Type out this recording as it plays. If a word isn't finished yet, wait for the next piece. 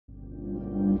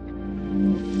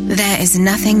is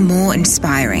nothing more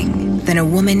inspiring than a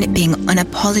woman being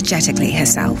unapologetically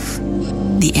herself.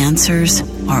 The answers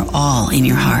are all in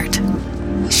your heart.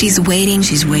 She's waiting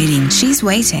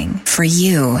for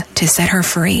you to set her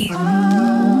free.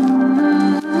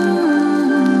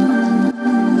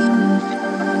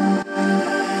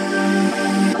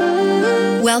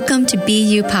 Welcome to Be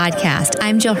You Podcast.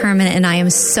 I'm Jill Herman, and I am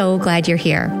so glad you're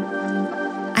here.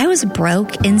 I was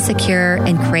broke, insecure,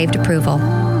 and craved approval.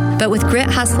 But with grit,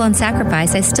 hustle, and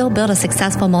sacrifice, I still built a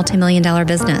successful multi-million-dollar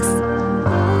business.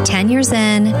 10 years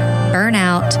in,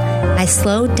 burnout, I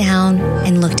slowed down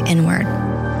and looked inward.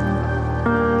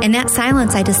 In that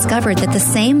silence, I discovered that the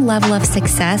same level of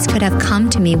success could have come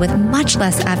to me with much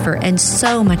less effort and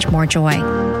so much more joy.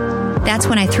 That's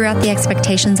when I threw out the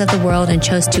expectations of the world and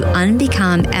chose to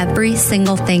unbecome every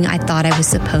single thing I thought I was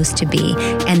supposed to be.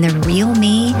 And the real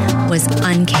me was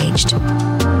uncaged.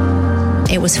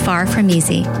 It was far from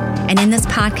easy. And in this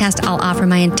podcast, I'll offer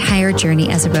my entire journey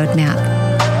as a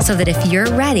roadmap so that if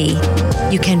you're ready,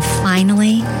 you can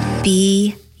finally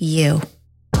be you.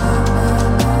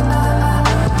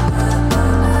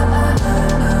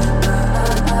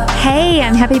 Hey,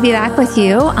 I'm happy to be back with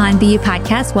you on Be You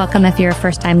Podcast. Welcome if you're a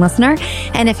first-time listener.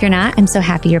 And if you're not, I'm so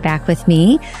happy you're back with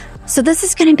me. So this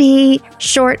is going to be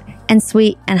short and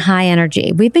sweet and high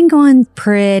energy. We've been going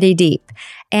pretty deep.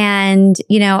 And,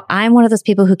 I'm one of those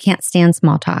people who can't stand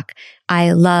small talk.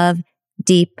 I love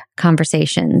deep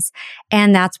conversations.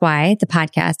 And that's why the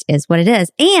podcast is what it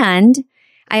is. And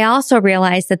I also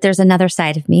realized that there's another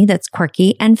side of me that's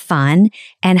quirky and fun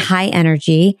and high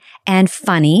energy and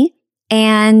funny.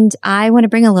 And I want to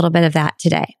bring a little bit of that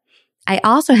today. I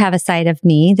also have a side of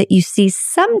me that you see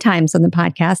sometimes on the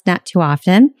podcast, not too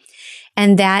often.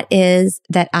 And that is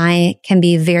that I can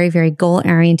be very, very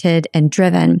goal-oriented and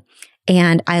driven.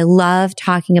 And I love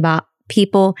talking about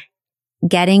people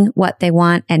getting what they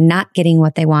want and not getting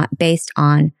what they want based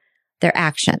on their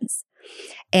actions.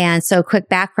 And so quick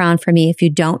background for me, if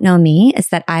you don't know me, is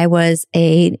that I was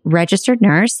a registered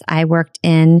nurse. I worked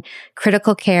in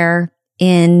critical care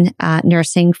in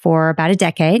nursing for about a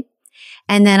decade.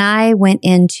 And then I went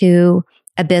into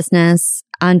a business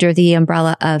under the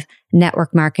umbrella of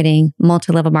network marketing,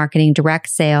 multi-level marketing, direct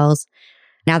sales.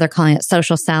 Now they're calling it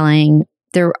social selling.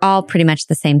 They're all pretty much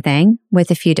the same thing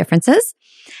with a few differences.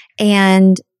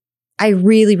 And I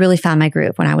really, really found my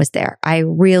groove when I was there. I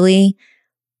really,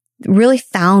 really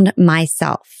found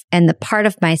myself and the part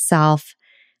of myself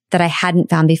that I hadn't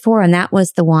found before. And that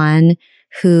was the one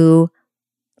who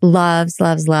loves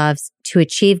to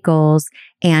achieve goals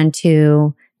and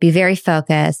to be very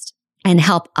focused and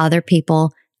help other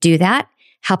people do that,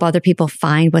 help other people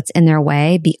find what's in their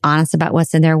way, be honest about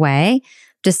what's in their way,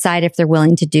 decide if they're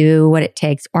willing to do what it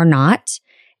takes or not.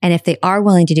 And if they are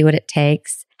willing to do what it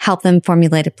takes, help them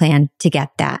formulate a plan to get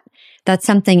that. That's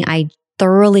something I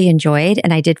thoroughly enjoyed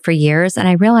and I did for years. And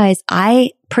I realized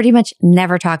I pretty much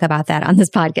never talk about that on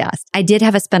this podcast. I did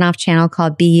have a spinoff channel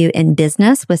called Be You in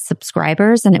Business with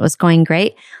subscribers and it was going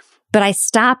great, but I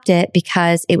stopped it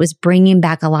because it was bringing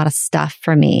back a lot of stuff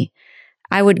for me.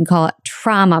 I wouldn't call it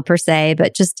trauma per se,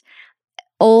 but just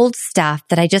old stuff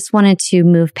that I just wanted to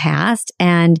move past.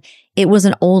 And it was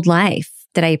an old life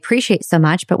that I appreciate so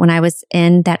much. But when I was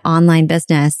in that online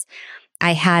business,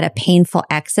 I had a painful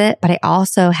exit, but I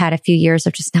also had a few years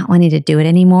of just not wanting to do it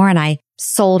anymore. And I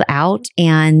sold out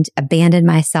and abandoned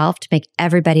myself to make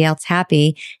everybody else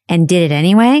happy and did it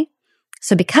anyway.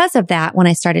 So because of that, when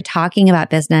I started talking about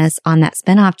business on that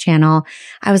spinoff channel,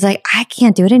 I was like, I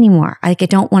can't do it anymore. I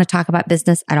don't want to talk about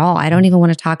business at all. I don't even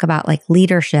want to talk about like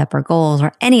leadership or goals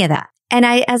or any of that. And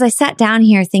as I sat down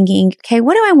here thinking, okay,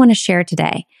 what do I want to share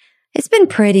today? It's been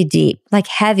pretty deep, like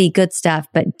heavy, good stuff,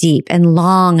 but deep and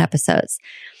long episodes.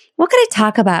 What could I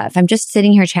talk about if I'm just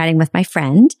sitting here chatting with my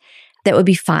friend that would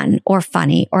be fun or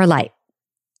funny or light?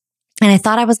 And I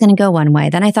thought I was going to go one way.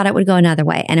 Then I thought it would go another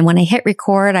way. And when I hit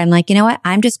record, I'm like, you know what?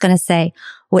 I'm just going to say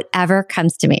whatever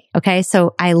comes to me. Okay.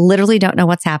 So I literally don't know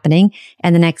what's happening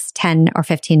in the next 10 or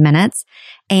 15 minutes.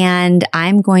 And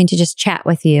I'm going to just chat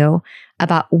with you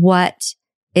about what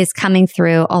is coming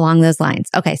through along those lines.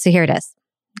 Okay. So here it is.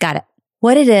 Got it.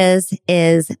 What it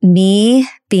is me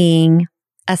being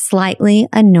a slightly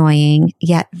annoying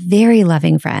yet very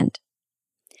loving friend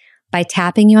by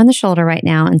tapping you on the shoulder right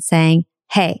now and saying,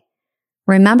 hey,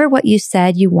 remember what you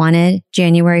said you wanted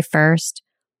January 1st,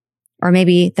 or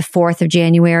maybe the 4th of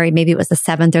January, maybe it was the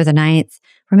 7th or the 9th.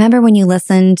 Remember when you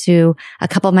listened to a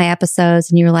couple of my episodes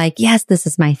and you were like, yes, this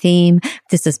is my theme.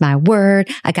 This is my word.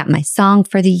 I got my song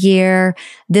for the year.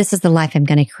 This is the life I'm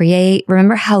going to create.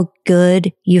 Remember how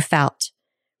good you felt.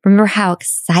 Remember how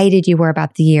excited you were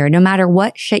about the year, no matter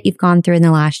what shit you've gone through in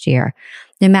the last year,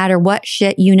 no matter what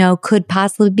shit you know could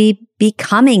possibly be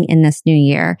coming in this new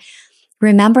year.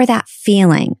 Remember that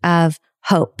feeling of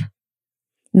hope.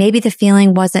 Maybe the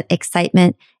feeling wasn't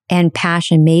excitement and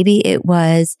passion. Maybe it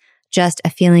was just a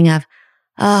feeling of,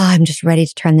 oh, I'm just ready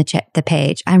to turn the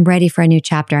page. I'm ready for a new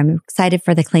chapter. I'm excited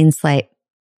for the clean slate.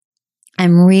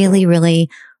 I'm really, really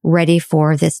ready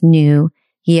for this new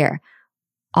year.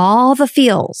 All the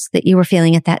feels that you were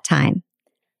feeling at that time.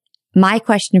 My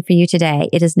question for you today,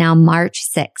 it is now March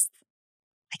 6th.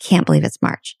 I can't believe it's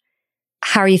March.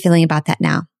 How are you feeling about that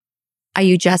now? Are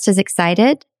you just as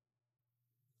excited?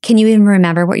 Can you even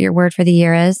remember what your word for the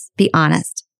year is? Be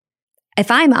honest. If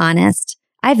I'm honest,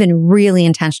 I've been really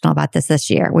intentional about this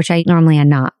year, which I normally am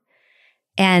not.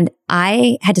 And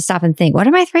I had to stop and think, what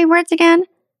are my 3 words again?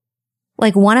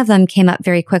 Like one of them came up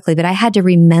very quickly, but I had to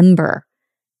remember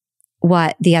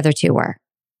what the other 2 were.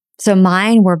 So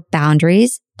mine were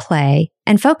boundaries, play,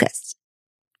 and focus.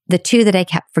 The 2 that I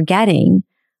kept forgetting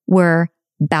were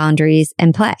boundaries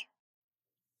and play.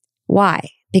 Why?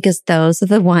 Because those are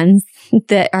the ones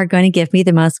that are going to give me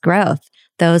the most growth.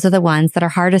 Those are the ones that are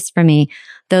hardest for me.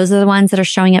 Those are the ones that are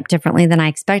showing up differently than I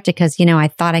expected because, I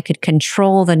thought I could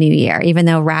control the new year, even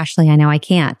though rationally I know I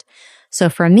can't. So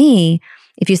for me,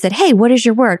 if you said, hey, what is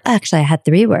your word? Actually, I had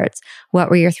 3 words. What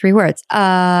were your 3 words?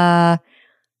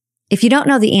 If you don't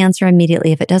know the answer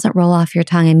immediately, if it doesn't roll off your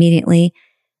tongue immediately,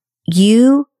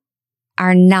 you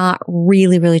are not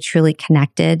really, really, truly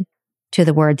connected to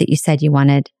the word that you said you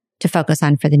wanted to focus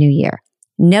on for the new year.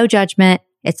 No judgment.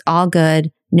 It's all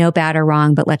good. No bad or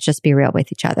wrong, but let's just be real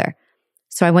with each other.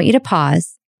 So I want you to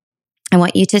pause. I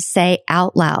want you to say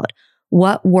out loud,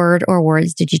 what word or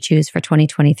words did you choose for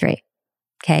 2023?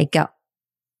 Okay, go.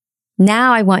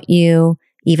 Now I want you,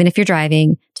 even if you're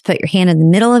driving, to put your hand in the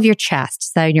middle of your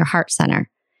chest, so in your heart center.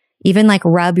 Even like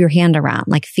rub your hand around,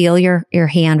 like feel your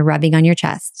hand rubbing on your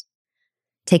chest.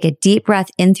 Take a deep breath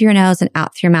in through your nose and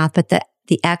out through your mouth, but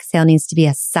the exhale needs to be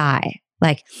a sigh,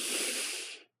 like,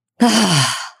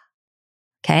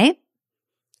 okay?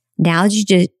 Now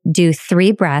you do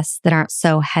 3 breaths that aren't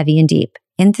so heavy and deep.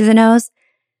 In through the nose,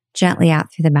 gently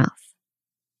out through the mouth.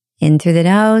 In through the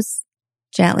nose,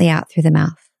 gently out through the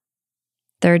mouth.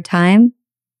 3rd time,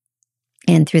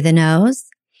 in through the nose,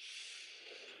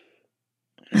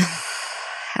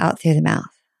 out through the mouth.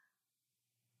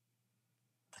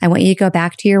 I want you to go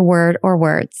back to your word or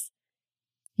words.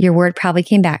 Your word probably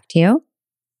came back to you.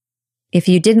 If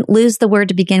you didn't lose the word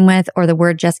to begin with, or the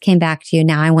word just came back to you,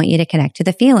 now I want you to connect to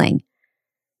the feeling.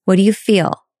 What do you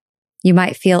feel? You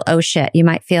might feel, oh shit. You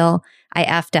might feel, I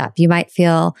effed up. You might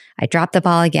feel, I dropped the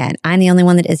ball again. I'm the only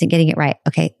one that isn't getting it right.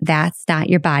 Okay, that's not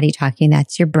your body talking.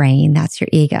 That's your brain. That's your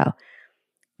ego.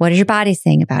 What is your body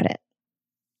saying about it?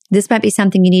 This might be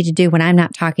something you need to do when I'm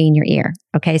not talking in your ear.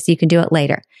 Okay, so you can do it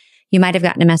later. You might have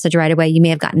gotten a message right away. You may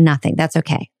have gotten nothing. That's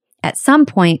okay. At some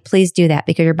point, please do that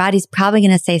because your body's probably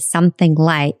going to say something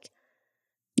like,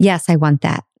 yes, I want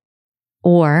that.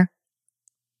 Or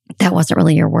that wasn't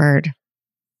really your word.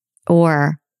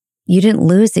 Or you didn't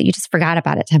lose it. You just forgot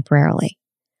about it temporarily.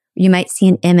 You might see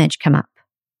an image come up.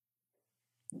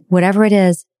 Whatever it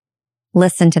is,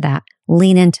 listen to that,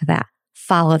 lean into that,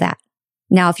 follow that.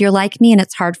 Now, if you're like me and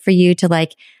it's hard for you to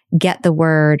get the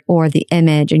word or the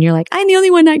image and you're like, I'm the only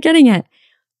one not getting it,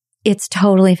 it's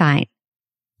totally fine.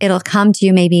 It'll come to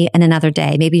you maybe in another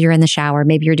day. Maybe you're in the shower.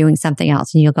 Maybe you're doing something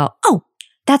else and you'll go, oh,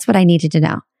 that's what I needed to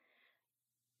know.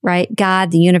 Right? God,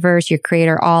 the universe, your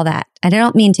creator, all that. And I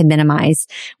don't mean to minimize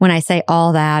when I say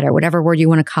all that or whatever word you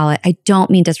want to call it. I don't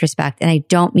mean disrespect and I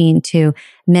don't mean to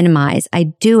minimize. I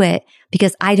do it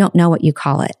because I don't know what you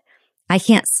call it. I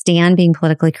can't stand being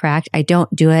politically correct. I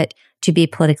don't do it to be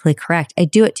politically correct. I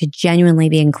do it to genuinely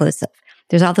be inclusive.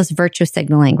 There's all this virtue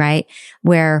signaling, right?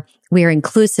 Where we are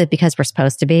inclusive because we're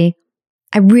supposed to be.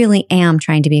 I really am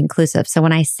trying to be inclusive. So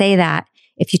when I say that,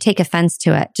 if you take offense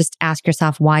to it, just ask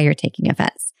yourself why you're taking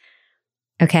offense.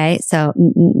 Okay. So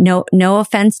no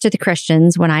offense to the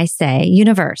Christians when I say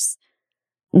universe.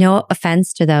 No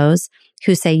offense to those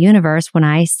who say universe when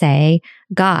I say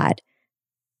God.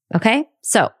 Okay.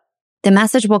 So the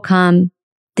message will come.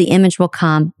 The image will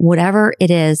come. Whatever it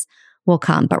is will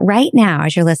come. But right now,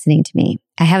 as you're listening to me,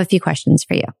 I have a few questions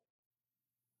for you.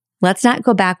 Let's not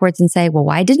go backwards and say, well,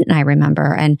 why didn't I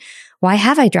remember? And why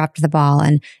have I dropped the ball?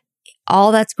 And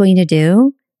all that's going to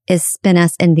do is spin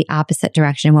us in the opposite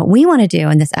direction. What we want to do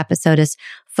in this episode is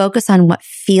focus on what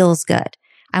feels good.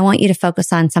 I want you to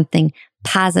focus on something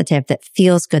positive that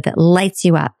feels good, that lights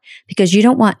you up, because you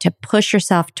don't want to push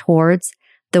yourself towards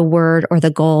the word or the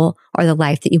goal or the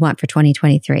life that you want for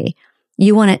 2023.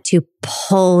 You want it to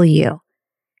pull you.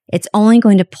 It's only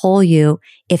going to pull you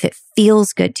if it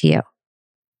feels good to you.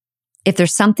 If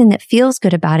there's something that feels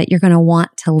good about it, you're going to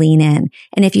want to lean in.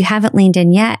 And if you haven't leaned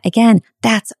in yet, again,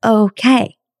 that's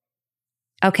okay.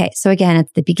 Okay. So again,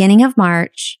 it's the beginning of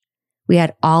March. We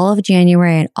had all of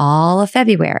January and all of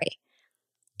February.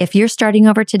 If you're starting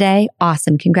over today,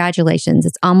 awesome. Congratulations.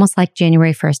 It's almost like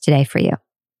January 1st today for you.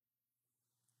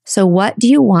 So what do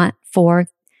you want for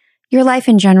your life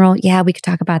in general? Yeah, we could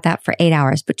talk about that for 8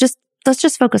 hours, but let's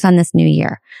just focus on this new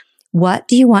year. What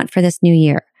do you want for this new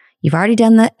year? You've already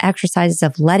done the exercises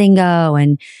of letting go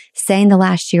and saying the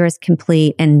last year is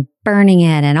complete and burning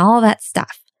it and all that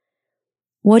stuff.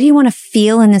 What do you want to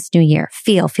feel in this new year?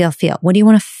 Feel. What do you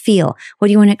want to feel? What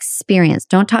do you want to experience?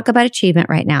 Don't talk about achievement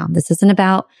right now. This isn't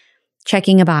about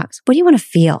checking a box. What do you want to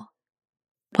feel?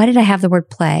 Why did I have the word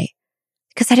play?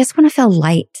 Because I just want to feel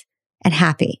light and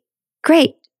happy.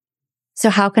 Great.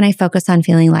 So how can I focus on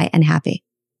feeling light and happy?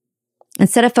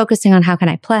 Instead of focusing on how can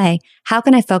I play, how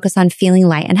can I focus on feeling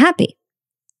light and happy?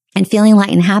 And feeling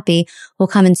light and happy will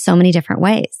come in so many different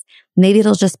ways. Maybe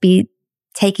it'll just be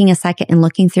taking a second and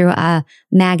looking through a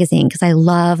magazine because I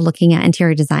love looking at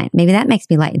interior design. Maybe that makes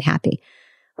me light and happy.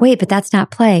 Wait, but that's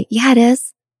not play. Yeah, it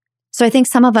is. So I think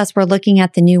some of us were looking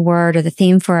at the new word or the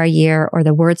theme for our year or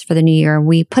the words for the new year.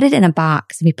 We put it in a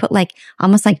box. We put like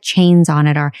almost like chains on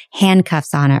it or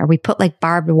handcuffs on it, or we put like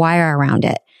barbed wire around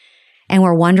it. And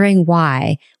we're wondering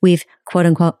why we've quote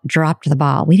unquote dropped the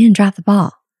ball. We didn't drop the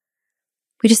ball.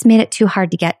 We just made it too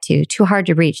hard to get to, too hard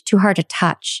to reach, too hard to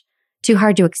touch, too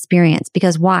hard to experience.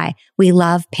 Because why? We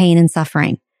love pain and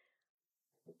suffering.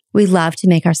 We love to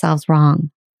make ourselves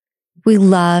wrong. We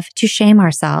love to shame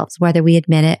ourselves, whether we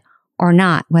admit it or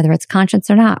not, whether it's conscious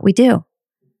or not. We do.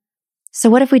 So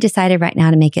what if we decided right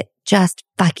now to make it just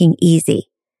fucking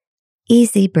easy?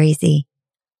 Easy breezy.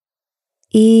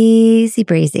 Easy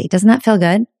breezy. Doesn't that feel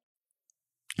good?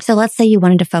 So let's say you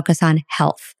wanted to focus on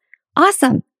health.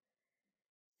 Awesome.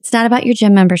 It's not about your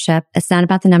gym membership. It's not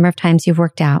about the number of times you've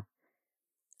worked out.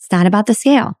 It's not about the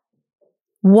scale.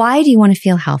 Why do you want to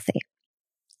feel healthy?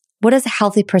 What does a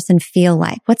healthy person feel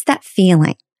like? What's that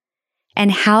feeling?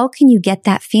 And how can you get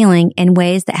that feeling in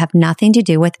ways that have nothing to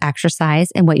do with exercise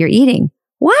and what you're eating?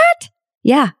 What?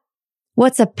 Yeah.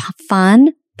 What's a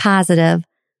fun, positive,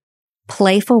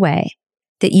 playful way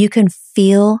that you can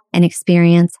feel and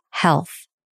experience health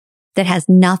that has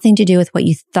nothing to do with what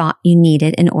you thought you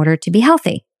needed in order to be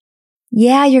healthy?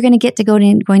 Yeah, you're going to get to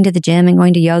going to the gym and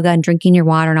going to yoga and drinking your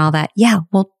water and all that. Yeah,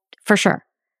 well, for sure.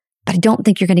 But I don't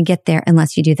think you're going to get there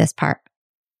unless you do this part.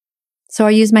 So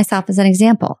I use myself as an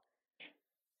example.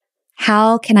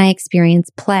 How can I experience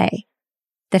play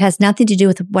that has nothing to do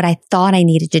with what I thought I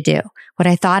needed to do? What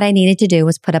I thought I needed to do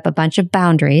was put up a bunch of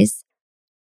boundaries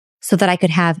so that I could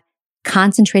have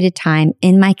concentrated time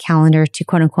in my calendar to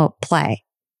quote unquote play.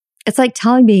 It's like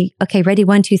telling me, okay, ready,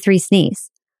 1, 2, 3, sneeze.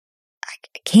 I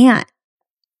can't.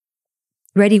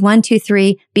 Ready, 1, 2,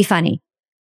 3, be funny.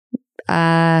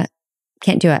 Can't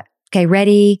do it. Okay,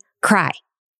 ready, cry.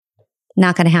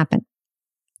 Not going to happen.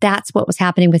 That's what was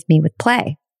happening with me with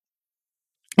play.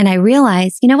 And I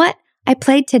realized, you know what? I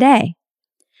played today.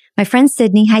 My friend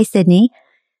Sydney, hi Sydney,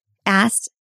 asked,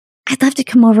 I'd love to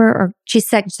come over, or she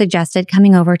suggested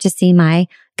coming over to see my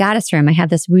goddess room. I have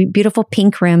this beautiful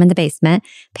pink room in the basement,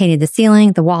 painted the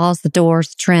ceiling, the walls, the doors,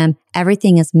 the trim.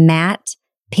 Everything is matte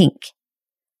pink.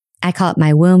 I call it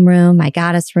my womb room, my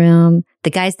goddess room. The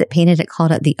guys that painted it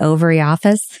called it the ovary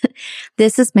office.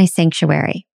 This is my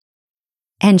sanctuary.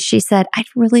 And she said, I'd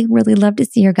really, really love to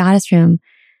see your goddess room.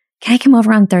 Can I come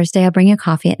over on Thursday? I'll bring you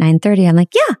coffee at 9:30. I'm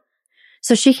like, yeah.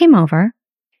 So she came over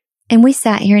and we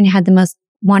sat here and had the most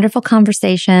wonderful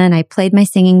conversation. I played my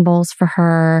singing bowls for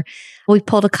her. We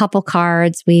pulled a couple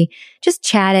cards. We just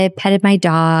chatted, petted my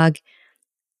dog,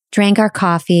 drank our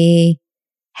coffee,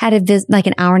 had like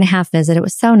an hour and a half visit. It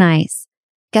was so nice.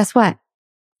 Guess what?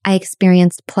 I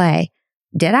experienced play.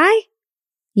 Did I?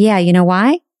 Yeah. You know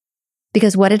why?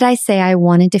 Because what did I say I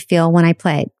wanted to feel when I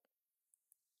played?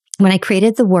 When I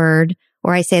created the word,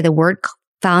 or I say the word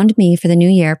found me for the new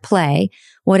year, play,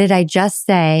 what did I just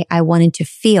say I wanted to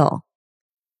feel?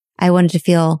 I wanted to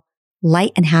feel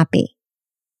light and happy.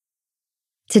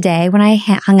 Today, when I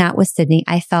hung out with Sydney,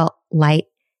 I felt light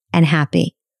and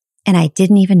happy. And I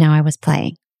didn't even know I was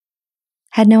playing.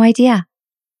 Had no idea.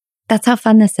 That's how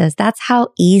fun this is. That's how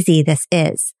easy this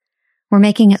is. We're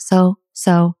making it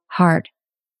so hard.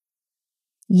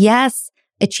 Yes,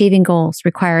 achieving goals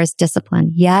requires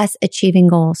discipline. Yes, achieving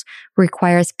goals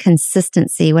requires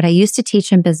consistency. What I used to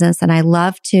teach in business, and I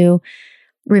love to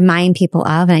remind people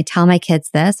of, and I tell my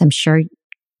kids this, I'm sure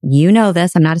you know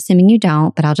this, I'm not assuming you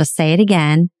don't, but I'll just say it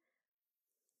again.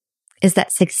 is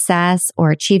that success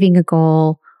or achieving a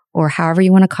goal or however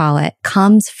you want to call it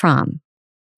comes from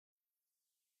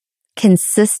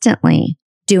consistently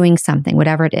doing something,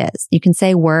 whatever it is. You can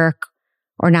say work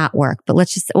or not work, but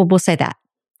we'll say that.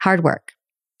 Hard work.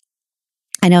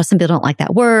 I know some people don't like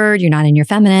that word. You're not in your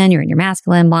feminine, you're in your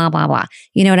masculine, blah, blah, blah.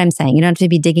 You know what I'm saying? You don't have to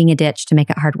be digging a ditch to make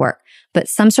it hard work, but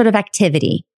some sort of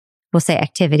activity, we'll say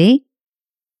activity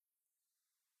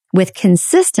with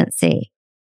consistency,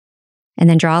 and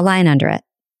then draw a line under it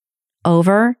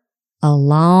over a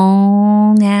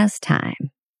long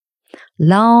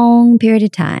period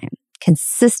of time,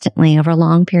 consistently over a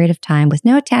long period of time with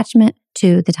no attachment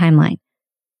to the timeline.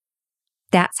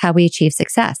 That's how we achieve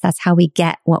success. That's how we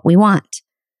get what we want.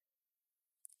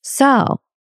 So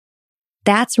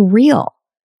that's real.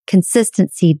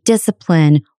 Consistency,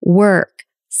 discipline, work,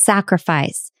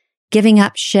 sacrifice, giving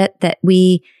up shit that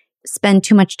we spend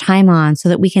too much time on so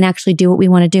that we can actually do what we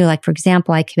want to do. Like, for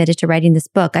example, I committed to writing this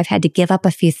book. I've had to give up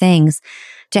a few things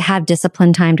to have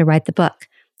disciplined time to write the book.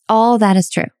 All that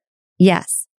is true.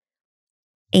 Yes.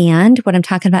 And what I'm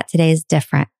talking about today is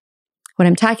different. What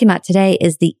I'm talking about today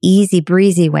is the easy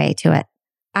breezy way to it.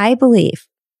 I believe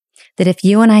that if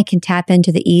you and I can tap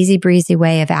into the easy breezy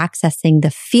way of accessing the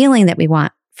feeling that we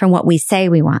want from what we say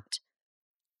we want,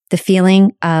 the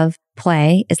feeling of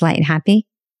play is light and happy.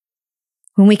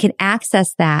 When we can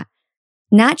access that,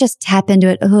 not just tap into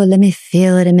it, oh, let me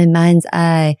feel it in my mind's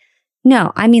eye.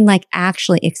 No, I mean like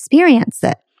actually experience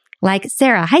it. Like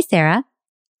Sarah. Hi, Sarah.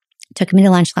 Took me to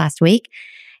lunch last week.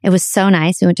 It was so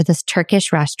nice. We went to this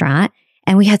Turkish restaurant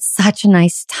and we had such a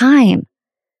nice time.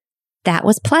 That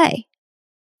was play.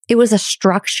 It was a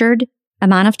structured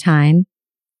amount of time.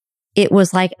 It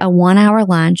was like a 1-hour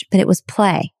lunch, but it was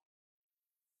play.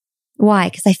 Why?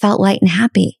 Because I felt light and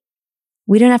happy.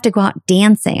 We don't have to go out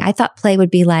dancing. I thought play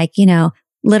would be like,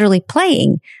 literally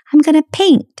playing. I'm going to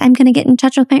paint. I'm going to get in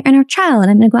touch with my inner child.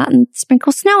 I'm going to go out and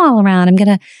sprinkle snow all around.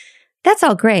 That's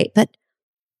all great. But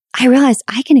I realized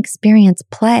I can experience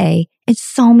play in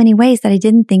so many ways that I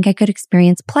didn't think I could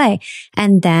experience play.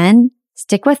 And then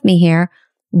stick with me here.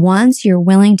 Once you're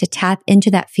willing to tap into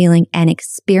that feeling and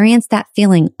experience that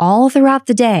feeling all throughout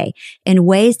the day in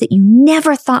ways that you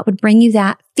never thought would bring you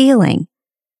that feeling,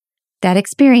 that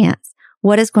experience,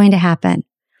 what is going to happen?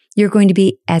 You're going to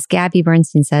be, as Gabby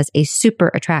Bernstein says, a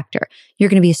super attractor. You're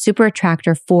going to be a super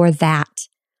attractor for that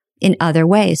in other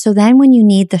ways. So then when you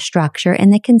need the structure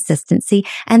and the consistency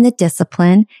and the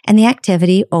discipline and the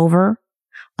activity over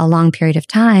a long period of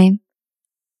time,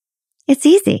 it's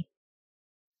easy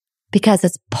because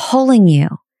it's pulling you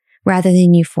rather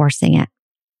than you forcing it.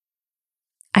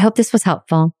 I hope this was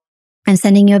helpful. I'm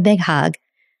sending you a big hug.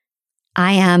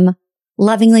 I am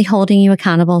lovingly holding you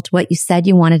accountable to what you said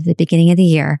you wanted at the beginning of the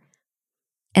year.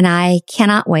 And I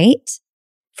cannot wait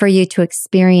for you to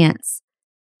experience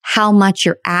how much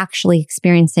you're actually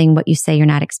experiencing what you say you're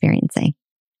not experiencing.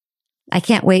 I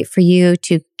can't wait for you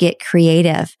to get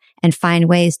creative and find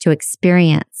ways to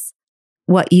experience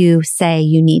what you say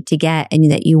you need to get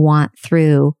and that you want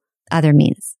through other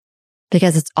means,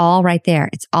 because it's all right there.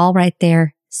 It's all right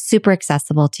there, super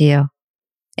accessible to you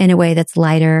in a way that's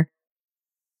lighter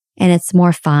and it's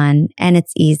more fun and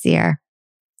it's easier.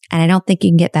 And I don't think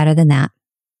you can get better than that.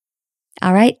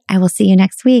 All right. I will see you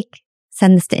next week.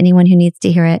 Send this to anyone who needs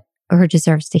to hear it or who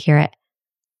deserves to hear it.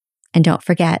 And don't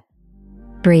forget,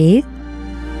 breathe,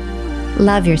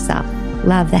 love yourself,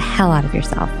 love the hell out of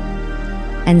yourself,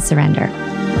 and surrender.